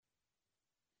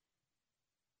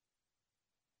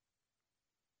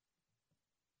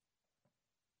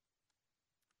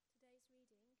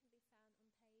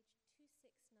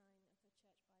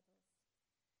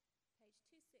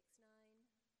page 269,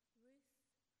 Ruth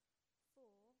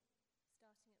 4,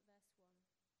 starting at verse 1.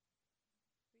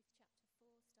 Ruth chapter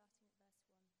 4, starting at verse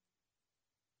 1.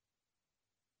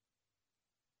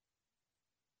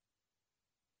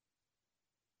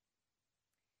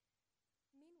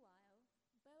 Meanwhile,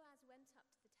 Boaz went up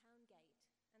to the town gate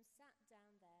and sat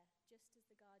down there just as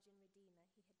the guardian redeemer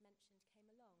he had mentioned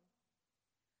came along.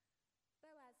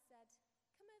 Boaz said,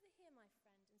 "Come over here, my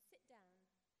friend, and sit down."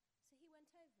 So he went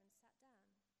over and sat down.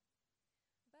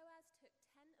 Boaz took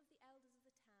 10 of the elders of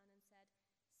the town and said,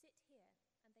 "Sit here,"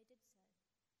 and they did so.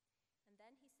 And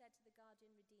then he said to the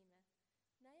guardian redeemer,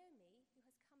 "Naomi, who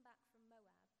has come back from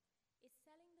Moab, is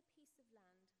selling the piece of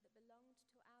land that belonged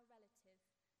to our relative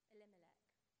Elimelech.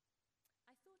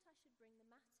 I thought I should bring the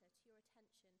matter to your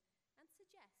attention and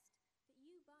suggest that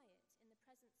you buy it in the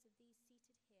presence of these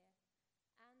seated here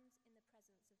and in the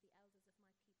presence of the elders of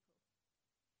my people.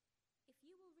 If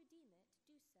you will redeem it,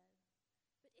 do so.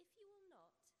 But if you will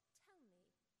not, tell me,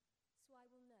 so I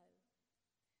will know.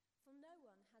 For no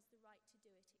one has the right to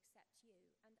do it except you,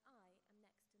 and I am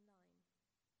next in line."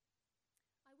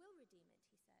 "I will redeem it,"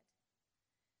 he said.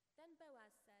 Then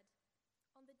Boaz said,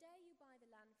 "On the day you buy the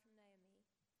land from Naomi,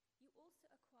 you also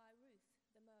acquire Ruth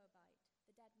the Moabite,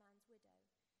 the dead man's widow,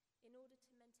 in order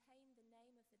to maintain the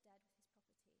name of the dead with his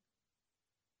property."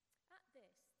 At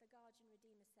this, the guardian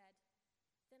redeemer said,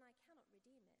 "Then I cannot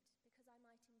redeem it, because I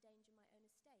might endanger my own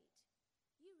estate.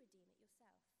 You redeem it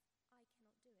yourself. I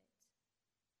cannot do it."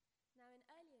 Now in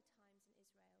earlier times in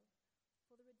Israel,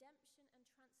 for the redemption and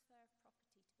transfer of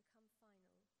property to become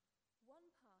final,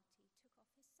 one party took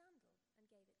off his sandal and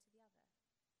gave it to the other.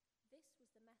 This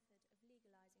was the method of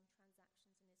legalizing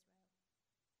transactions in Israel.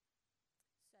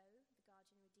 So the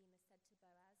guardian redeemer said to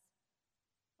Boaz,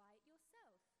 "Buy it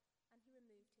yourself," and he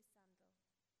removed his sandal.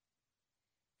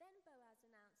 Then Boaz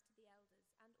announced to the elders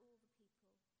and all the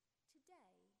people,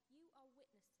 "Today you are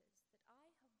witnesses that I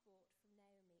have bought from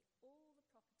Naomi all the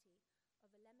property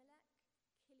of Elimelech,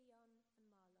 Kilion, and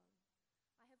Mahlon.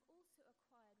 I have also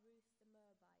acquired Ruth the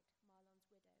Moabite, Mahlon's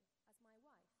widow, as my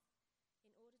wife,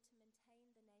 in order to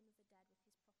maintain the name of the dead with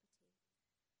his property,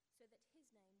 so that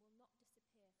his name will not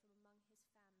disappear from among his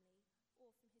family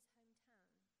or from his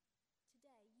hometown.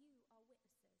 Today you are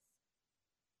witnesses."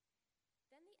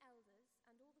 Then the elders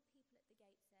and all the people at the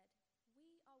gate said,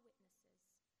 "We are witnesses.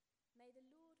 May the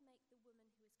Lord make the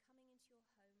woman who is coming into your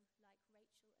home like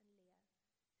Rachel and Leah,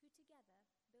 who together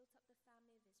built up the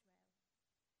family of Israel.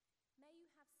 May you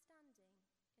have standing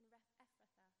in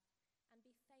Ephrathah and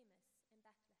be famous in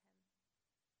Bethlehem.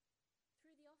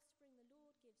 Through the offspring the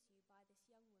Lord gives you by this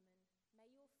young woman, may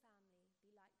your family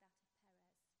be like that of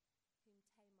Perez, whom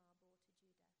Tamar bore to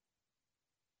Judah."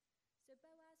 So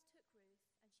Boaz took Ruth,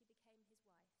 and she became his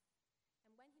wife.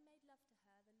 And when he made love to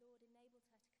her, the Lord enabled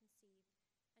her to conceive,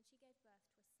 and she gave birth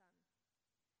to a son.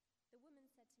 The woman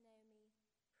said to Naomi,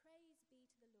 "Praise be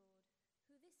to the Lord,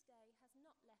 who this day has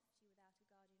not left you without a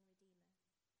guardian redeemer.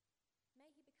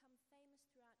 May he become famous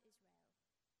throughout Israel.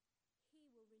 He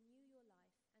will renew your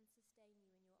life and sustain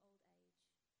you in your old age.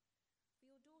 For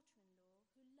your daughter-in-law,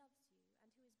 who loves you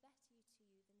and who is better to you than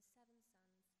 7 sons,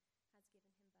 has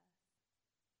given him birth."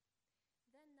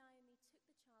 Then Naomi took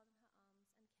the child in her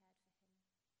arms and cared for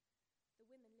him. The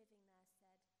women living there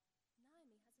said,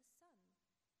 "Naomi has a son,"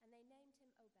 and they named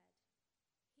him Obed.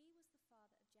 He was the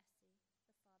father of Jesse, the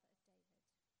father of David.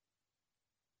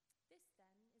 This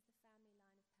then is the family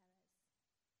line of Perez.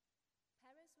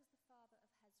 Perez was the father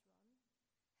of Hezron,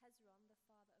 Hezron the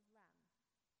father of Ram,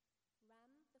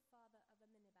 Ram the father of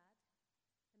Amminadab,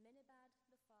 Amminadab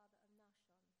the father of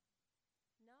Nahshon,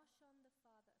 Nahshon the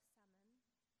father of Salmon,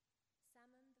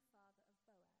 Salmon the father of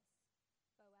Boaz,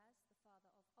 Boaz the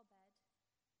father of Obed,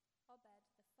 Obed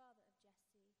the father of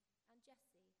Jesse, and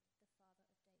Jesse the father of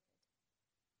David.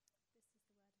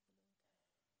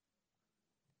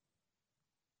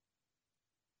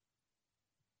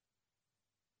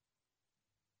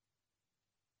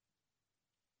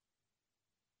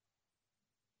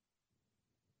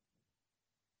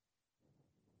 This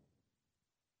is the word of the Lord.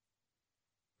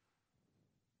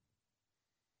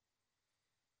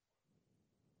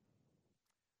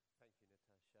 Thank you,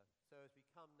 Natasha. So as we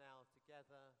come now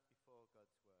together before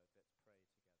God's word, let's pray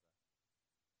together.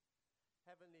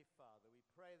 Heavenly Father, we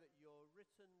pray that your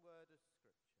written word of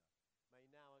Scripture may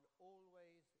now and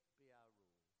always be our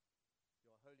rule,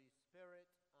 your Holy Spirit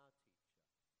our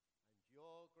teacher, and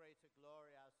your greater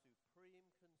glory our supreme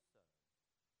concern,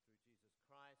 through Jesus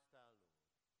Christ our Lord.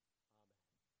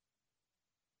 Amen.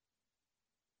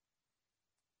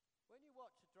 When you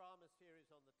watch a drama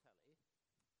series on the telly,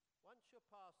 once you're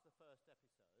past the first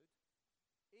episode,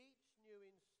 each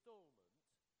new instalment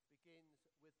begins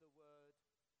with the word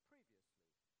previously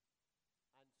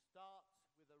and starts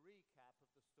with a recap of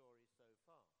the story so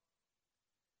far.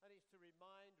 And it's to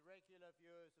remind regular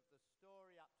viewers of the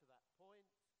story up to that point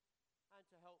and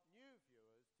to help new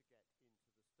viewers to get into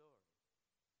the story.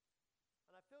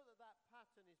 And I feel that that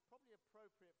pattern is probably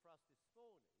appropriate for us this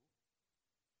morning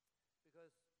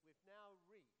because we've now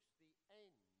reached the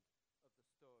end of the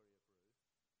story of Ruth,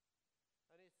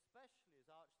 and especially as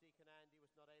Archdeacon Andy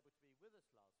was not able to be with us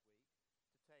last week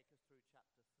to take us through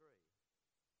chapter 3.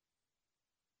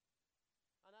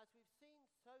 And as we've seen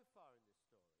so far in this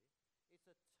story, it's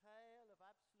a tale of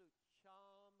absolute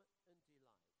charm and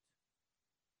delight.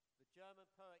 The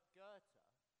German poet Goethe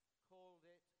called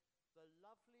it the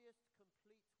loveliest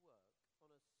complete work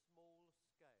on a small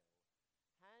scale,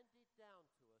 handed down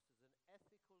to us as an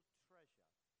ethical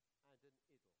treasure and an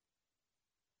idyll.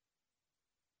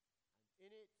 And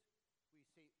in it, we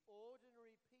see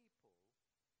ordinary people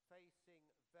facing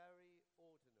very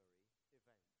ordinary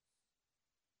events.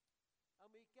 And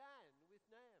we began with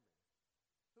Naomi,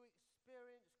 who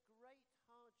experienced great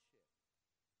hardship,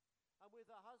 and with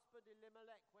her husband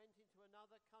Elimelech went into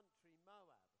another country,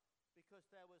 Moab, because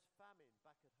there was famine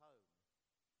back at home.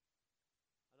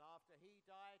 And after he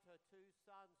died, her two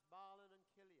sons, Mahlon and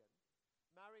Chilion,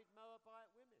 married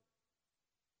Moabite women.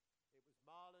 It was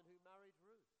Mahlon who married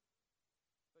Ruth.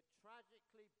 But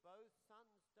tragically, both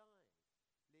sons died,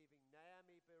 leaving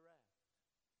Naomi bereft.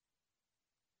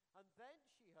 And then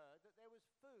she heard that there was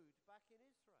food back in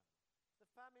Israel.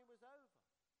 The famine was over.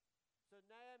 So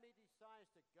Naomi decides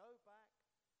to go back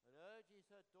and urges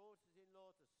her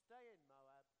daughters-in-law to stay in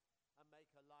Moab and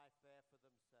make a life there for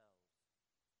themselves.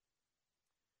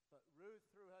 But Ruth,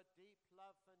 through her deep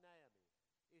love for Naomi,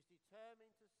 is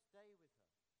determined to stay with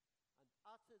her and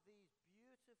utter these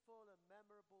beautiful and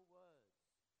memorable words.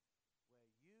 Where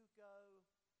you go,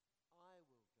 I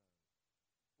will go.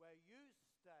 Where you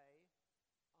stay,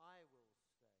 I will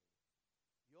stay.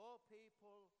 Your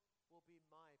people will be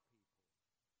my people,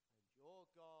 and your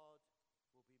God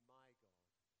will be my God.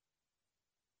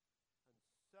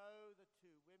 And so the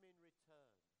two women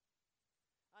return.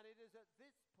 And it is at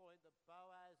this point that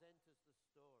Boaz enters the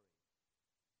story.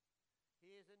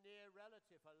 He is a near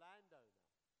relative, a landowner,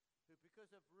 who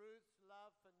because of Ruth's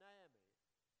love for Naomi,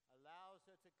 allows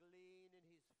her to glean in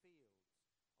his fields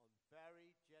on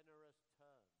very generous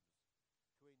terms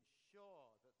to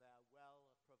ensure that they are well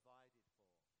provided for.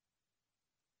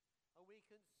 And we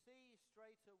can see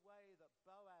straight away that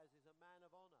Boaz is a man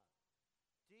of honor,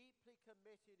 deeply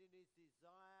committed in his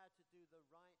desire to do the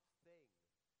right thing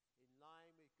in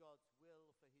line with God's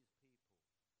will for his people.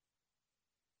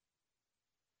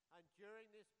 And during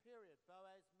this period,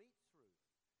 Boaz meets Ruth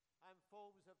and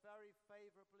forms a very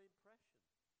favorable impression.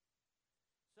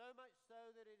 So much so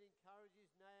that it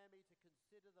encourages Naomi to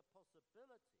consider the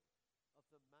possibility of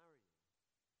them marrying.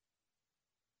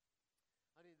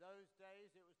 And in those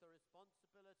days, it was the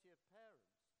responsibility of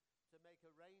parents to make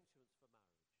arrangements for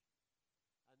marriage.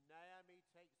 And Naomi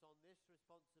takes on this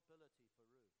responsibility for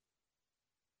Ruth.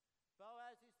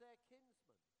 Boaz is their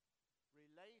kinsman,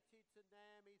 related to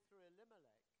Naomi through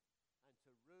Elimelech and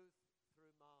to Ruth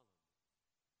through Mahlon.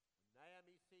 And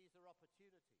Naomi sees her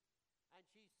opportunity, and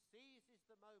she seizes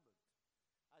the moment,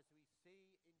 as we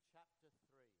see in chapter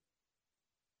 3.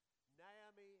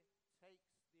 Naomi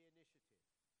takes the initiative,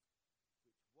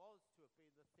 which was to have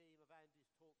been the theme of Andy's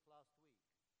talk last week.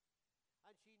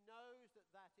 And she knows that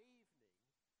that evening,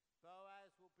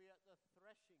 Boaz will be at the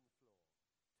threshing floor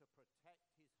to protect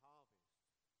his harvest.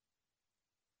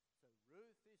 So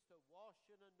Ruth is to wash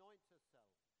and anoint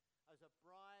herself as a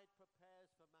bride prepares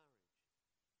for marriage.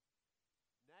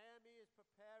 Naomi is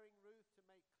preparing Ruth to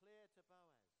make clear to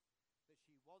Boaz that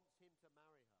she wants him to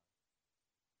marry her.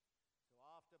 So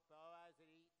after Boaz had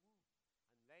eaten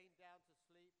and lain down to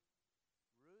sleep,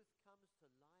 Ruth comes to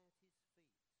lie at his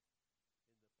feet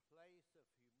in the place of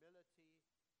humility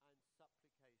and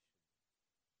supplication.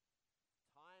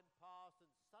 Time passed,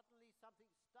 and suddenly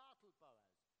something startled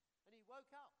Boaz, and he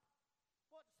woke up.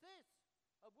 What's this?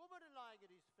 A woman lying at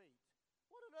his feet.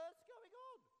 What on earth's going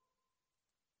on?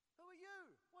 Who are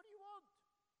you? What do you want?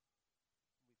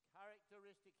 And with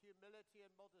characteristic humility and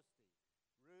modesty,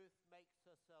 Ruth makes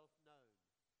herself known.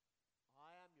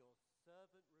 I am your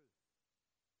servant Ruth.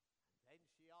 And then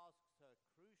she asks her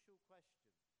crucial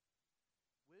question.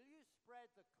 Will you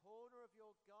spread the corner of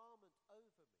your garment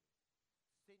over me,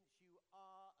 since you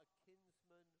are a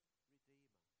kinsman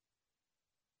redeemer?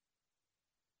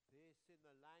 This, in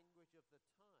the language of the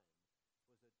time,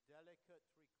 was a delicate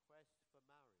request for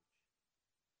marriage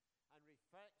and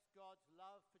reflects God's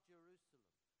love for Jerusalem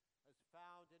as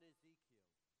found in Ezekiel.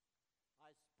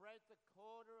 I spread the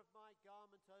corner of my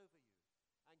garment over you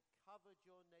and covered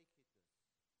your nakedness.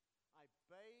 I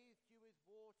bathed you with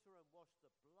water and washed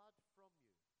the blood from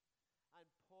you and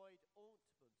poured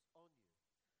ointments on you.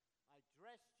 I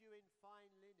dressed you in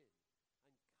fine linen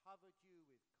and covered you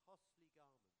with costly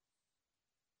garments.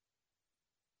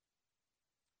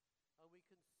 And we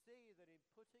can see that in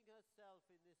putting herself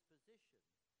in this position,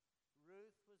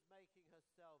 Ruth was making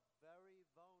herself very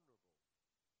vulnerable.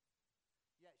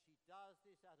 Yet she does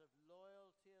this out of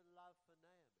loyalty and love for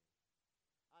Naomi,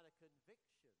 and a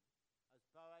conviction, as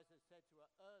Boaz had said to her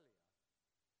earlier,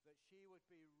 that she would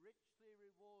be richly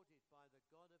rewarded by the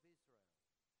God of Israel,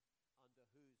 under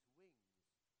whose wings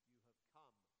you have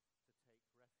come to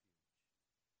take refuge.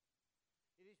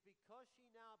 It is because she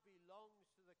now belongs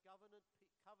to the covenant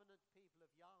people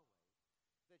of Yahweh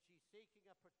that she's seeking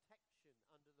a protection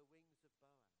under the wings of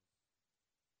Boaz.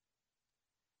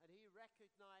 And he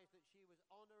recognized that she was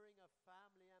honoring a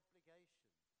family obligation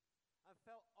and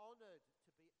felt honored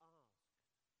to be asked.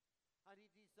 And he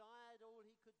desired all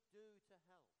he could do to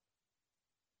help.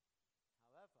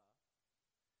 However,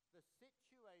 the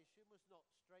situation was not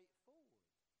straightforward,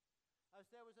 as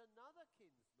there was another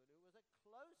kinsman who was a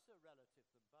closer relative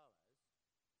than Boaz,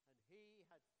 and he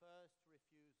had first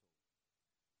refusal.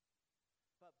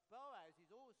 But Boaz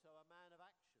is also a man of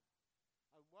action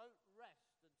and won't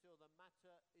rest until the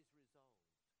matter is resolved.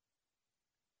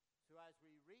 So as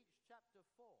we reach chapter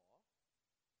 4,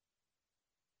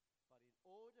 but in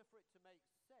order for it to make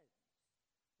sense,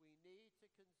 we need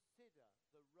to consider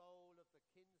the role of the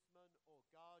kinsman or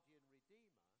guardian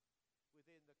redeemer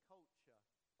within the culture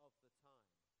of the time.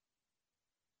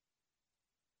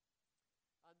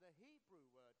 And the Hebrew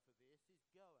word for this is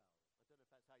goel. I don't know if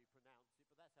that's how you pronounce it,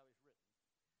 but that's how it's written.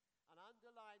 And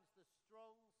underlines the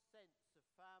strong sense of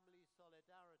family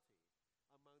solidarity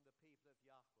among the people of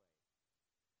Yahweh.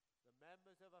 The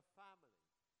members of a family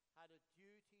had a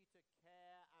duty to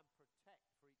care and protect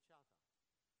for each other,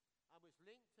 and was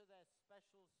linked to their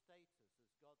special status as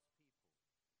God's people.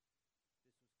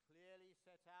 This was clearly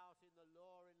set out in the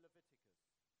law in Leviticus.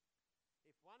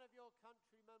 If one of your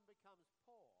countrymen becomes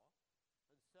poor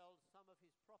and sells some of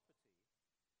his property,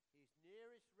 his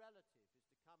nearest relative is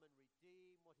to come and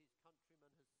redeem what his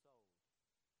countryman has sold.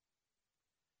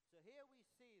 So here we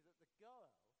see that the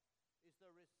goel is the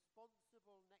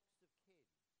responsible next of kin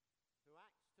who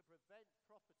acts to prevent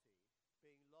property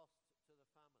being lost to the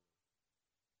family.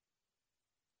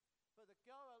 But the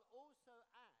goel also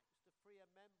acts to free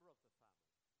a member of the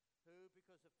family who,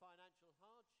 because of financial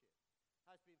hardship,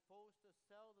 has been forced to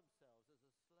sell themselves as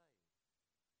a slave.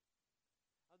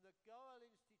 And the goel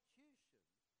institution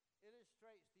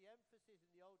illustrates the emphasis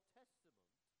in the Old Testament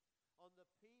on the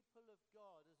people of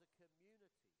God as a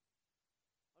community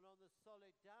and on the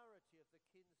solidarity of the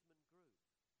kinsman group.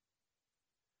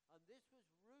 And this was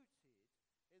rooted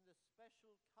in the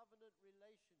special covenant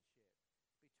relationship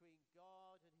between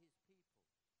God and his people,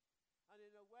 and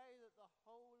in a way that the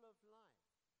whole of life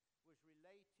was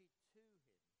related to him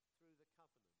through the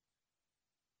covenant.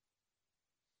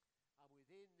 And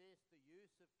within this, the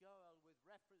use of goel with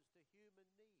reference to human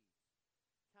needs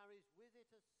carries with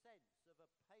it a sense of a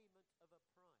payment of a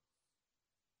price.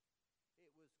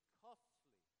 It was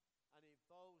costly and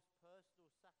involves personal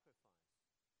sacrifice,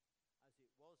 as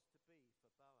it was to be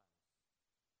for Boaz.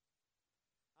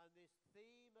 And this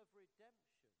theme of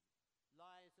redemption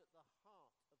lies at the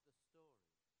heart of the story.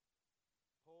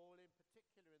 Paul, in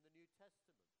particular in the New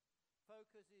Testament,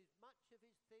 focuses much of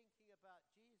his thinking about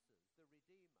Jesus, the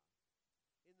Redeemer,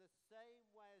 in the same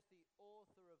way as the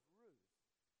author of Ruth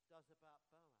does about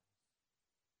Boaz.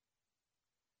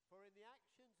 For in the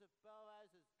actions of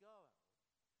Boaz as goel,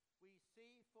 we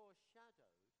see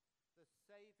foreshadowed the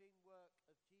saving work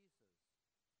of Jesus.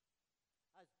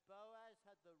 As Boaz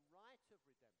had the right of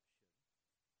redemption,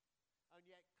 and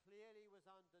yet clearly was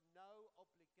under no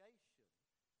obligation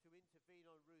to intervene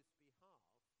on Ruth's behalf,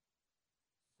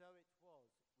 so it was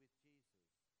with Jesus.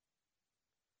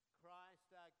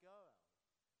 Christ, our goel,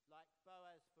 like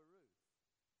Boaz for Ruth,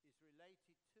 is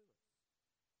related to us,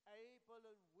 able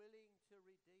and willing to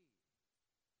redeem.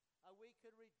 And we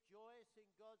can rejoice in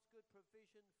God's good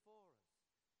provision for us,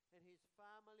 in his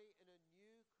family, in a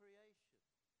new creation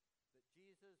that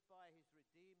Jesus, by his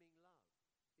redeeming love,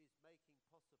 is making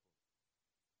possible.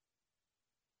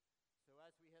 So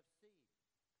as we have seen,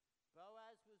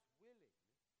 Boaz was willing,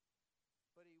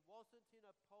 but he wasn't in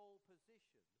a pole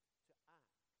position to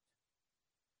act.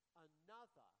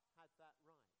 Another had that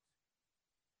right.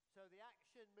 So the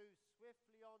action moved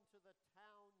swiftly on to the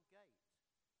town gate,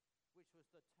 which was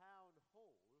the town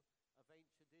hall of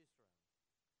ancient Israel,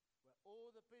 where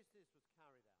all the business was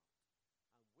carried out.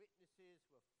 And witnesses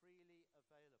were freely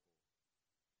available.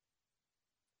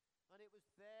 And it was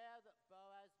there that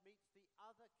Boaz meets the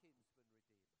other kinsman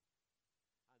redeemer,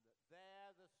 and that there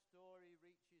the story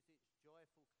reaches its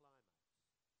joyful climax.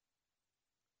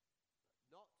 But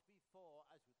not before,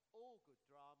 as with all good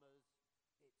dramas,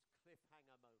 its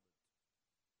cliffhanger moment.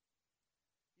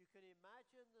 You can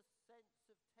imagine the sense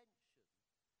of tension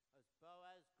as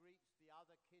Boaz greets the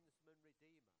other kinsman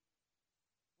redeemer.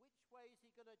 Which way is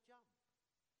he going to jump?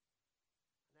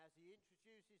 And as he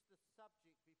introduces the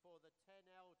subject before the 10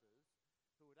 elders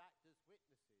who would act as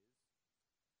witnesses,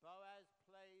 Boaz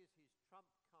plays his trump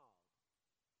card.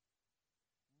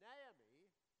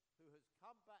 Naomi, who has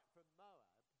come back from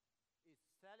Moab, is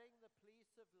selling the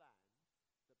piece of land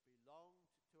that belonged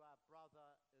to our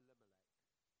brother Elimelech.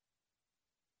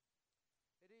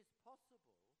 It is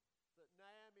possible that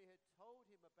Naomi had told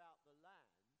him about the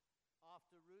land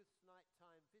after Ruth's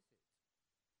nighttime visit,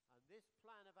 and this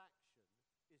plan of action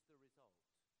is the result.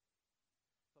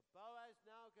 For Boaz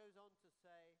now goes on to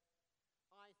say,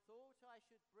 I thought I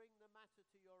should bring the matter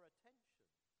to your attention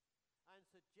and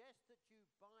suggest that you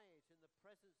buy it in the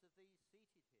presence of these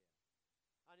seated here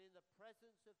and in the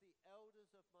presence of the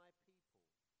elders of my people.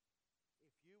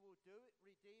 If you will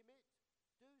redeem it,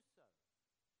 do so.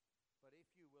 But if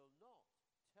you will not,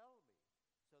 tell me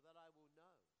so that I will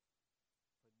know.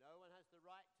 For no one has the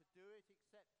right to do it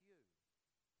except you.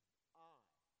 I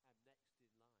am next in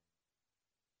line.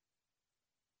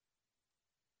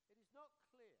 It is not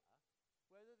clear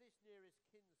whether this nearest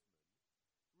kinsman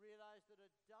realized that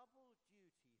a double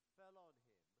duty fell on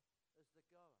him as the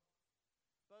goer,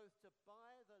 both to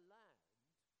buy the land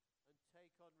and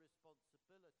take on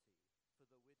responsibility for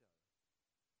the widow.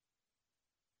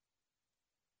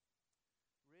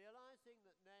 Realizing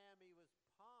that Naomi was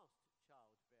past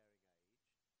childbearing age,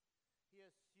 he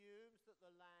assumes that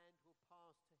the land will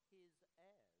pass to his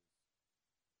heirs,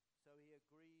 so he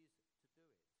agrees to do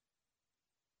it.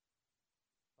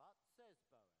 But, says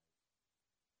Boaz,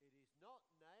 it is not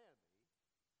Naomi,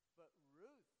 but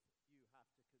Ruth you have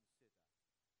to consider,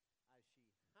 as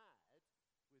she had,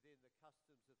 within the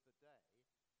customs of the day,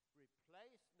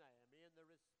 replaced Naomi in the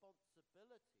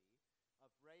responsibility of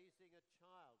raising a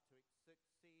child to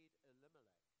succeed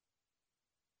Elimelech.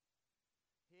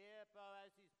 Here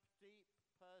Boaz's deep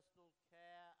personal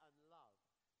care and love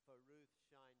for Ruth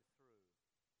shine through.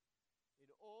 In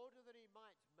order that he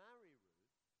might marry Ruth,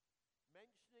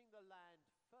 mentioning the land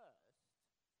first,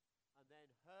 and then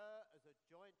her as a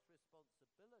joint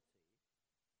responsibility,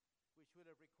 which would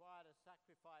have required a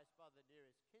sacrifice by the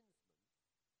nearest kinsman,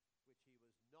 which he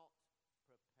was not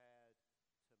prepared to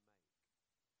make.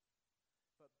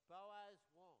 But Boaz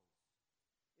was,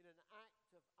 in an act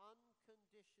of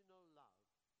unconditional love,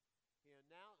 he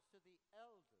announced to the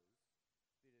elders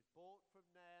that he had bought from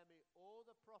Naomi all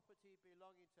the property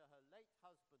belonging to her late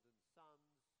husband and sons,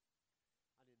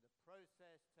 and in the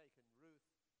process taken Ruth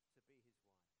to be his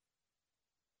wife.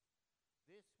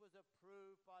 This was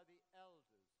approved by the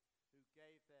elders who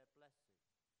gave their blessing,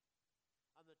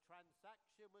 and the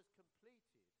transaction was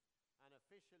completed and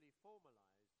officially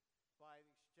formalized by an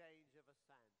exchange of a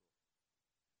sandal,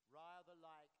 rather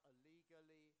like a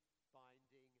legally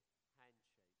binding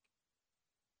handshake.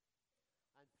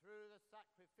 And through the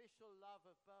sacrificial love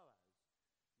of Boaz,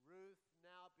 Ruth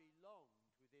now belonged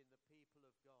within the people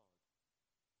of God.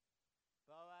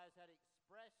 Boaz had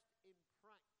expressed in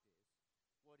practice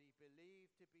what he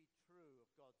believed to be true of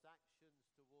God's actions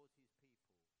towards his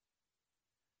people.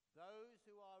 Those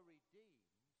who are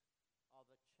redeemed are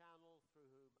the channel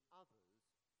through whom others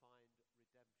find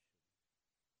redemption.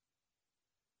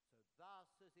 So thus,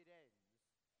 as it ends,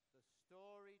 the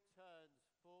story turns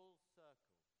full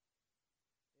circle.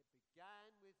 It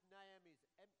began with Naomi's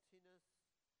emptiness,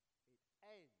 it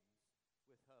ends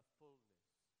with her fullness.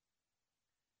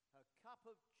 Her cup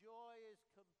of joy is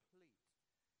complete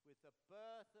with the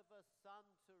birth of a son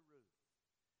to Ruth,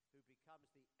 who becomes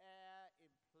the heir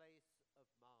in place of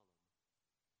Mahlon.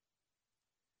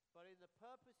 But in the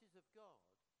purposes of God,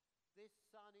 this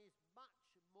son is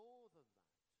much more than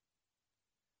that,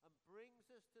 and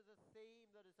brings us to the theme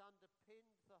that has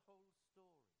underpinned the whole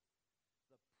story,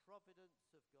 the providence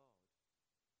of God.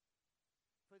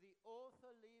 For the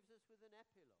author leaves us with an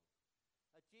epilogue,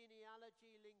 a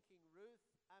genealogy linking Ruth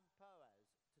and Boaz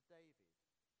to David.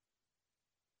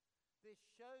 This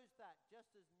shows that just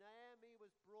as Naomi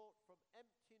was brought from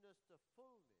emptiness to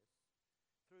fullness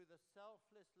through the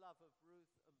selfless love of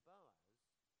Ruth and Boaz,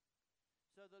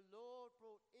 so the Lord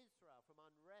brought Israel from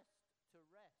unrest to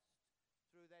rest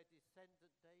through their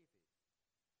descendant David,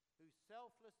 who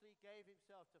selflessly gave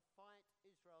himself to fight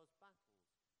Israel's battles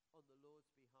on the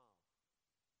Lord's behalf.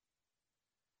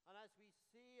 And as we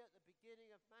see at the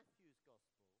beginning of Matthew's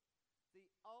Gospel, the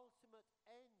ultimate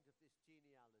end of this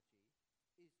genealogy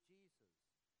is Jesus,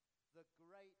 the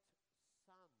great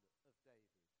Son of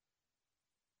David.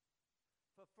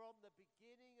 For from the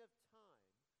beginning of time,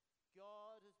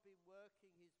 God has been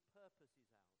working his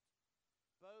purposes out,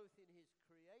 both in his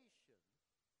creation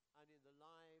and in the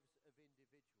lives of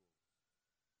individuals.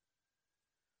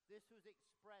 This was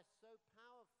expressed so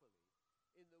powerfully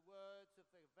in the words of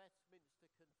the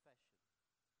Westminster Confession.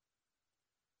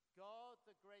 God,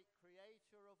 the great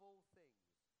creator of all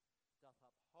things, doth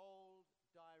uphold,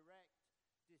 direct,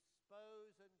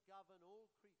 dispose and govern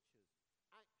all creatures,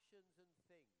 actions and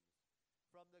things,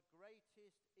 from the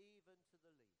greatest even to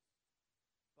the least,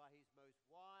 by his most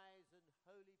wise and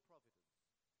holy providence,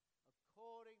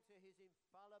 according to his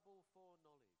infallible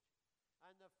foreknowledge,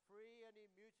 and the free and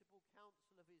immutable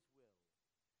counsel of his will,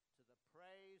 to the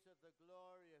praise of the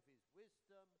glory of his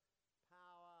wisdom,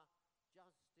 power,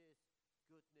 justice,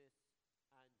 goodness,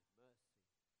 and mercy.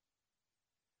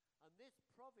 And this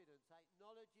providence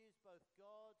acknowledges both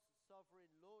God's sovereign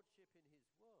lordship in his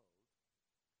world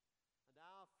and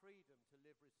our freedom to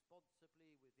live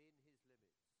responsibly within his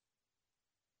limits.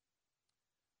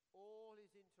 All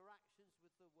his interactions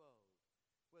with the world,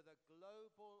 whether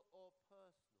global or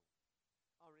personal,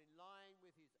 are in line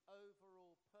with his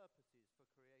overall purposes for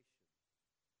creation.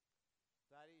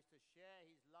 That is to share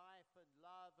his life and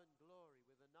love and glory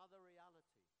with another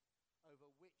reality over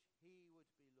which he would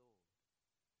be Lord.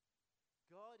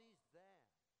 God is there.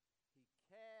 He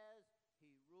cares,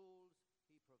 he rules,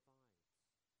 he provides.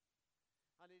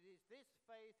 And it is this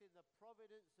faith in the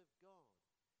providence of God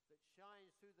that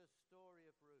shines through the story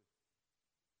of Ruth,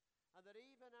 and that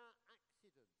even our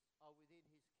accidents are within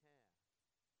his care.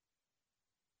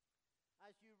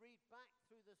 As you read back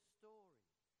through the story,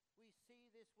 we see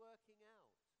this working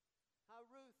out. How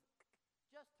Ruth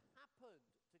just happened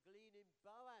to glean in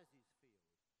Boaz's field,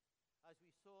 as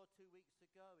we saw 2 weeks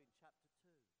ago in chapter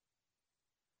 2.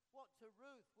 What to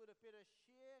Ruth would have been a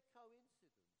sheer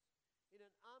coincidence in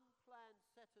an unplanned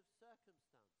set of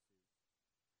circumstances,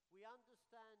 we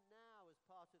understand now as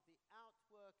part of the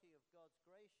outworking of God's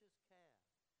gracious care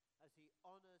as he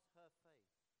honors her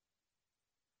faith.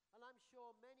 And I'm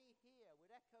sure many here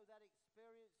would echo that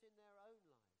experience in their own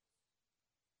lives.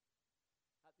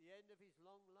 At the end of his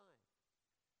long life,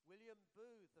 William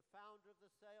Booth, the founder of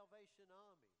the Salvation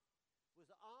Army,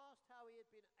 was asked how he had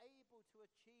been able to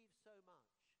achieve so much.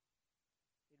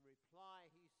 In reply,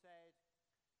 he said,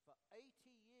 "For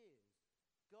 80 years,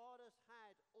 God has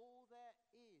had all there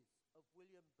is of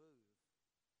William Booth.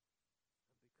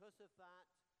 And because of that,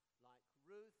 like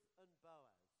Ruth and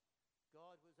Boaz,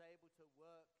 God was able to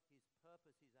work his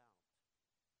purposes out."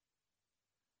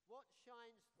 What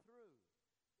shines through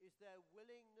is their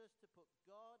willingness to put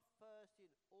God first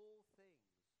in all things,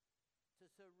 to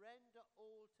surrender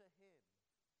all to him,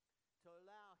 to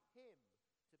allow him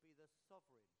to be the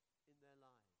sovereign in their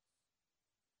lives.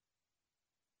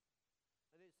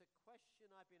 And it's a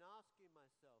question I've been asking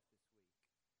myself this week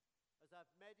as I've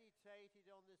meditated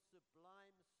on this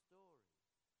sublime story,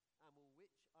 and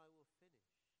which I will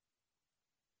finish.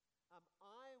 Am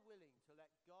I willing to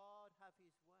let God have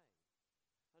his way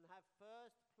and have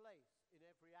first place in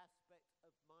every aspect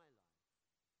of my life,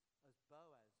 as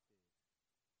Boaz did?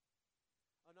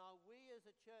 And are we as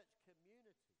a church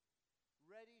community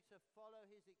ready to follow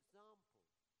his example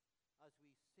as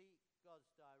we seek God's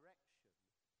direction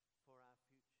for our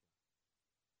future?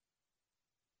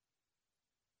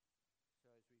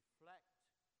 So as we reflect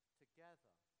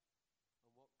together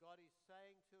on what God is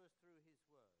saying to us through his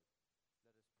word,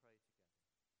 let us pray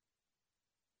together.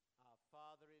 Our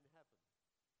Father in heaven,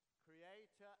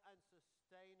 creator and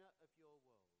sustainer of your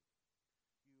world,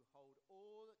 you hold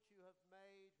all that you have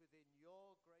made within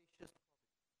your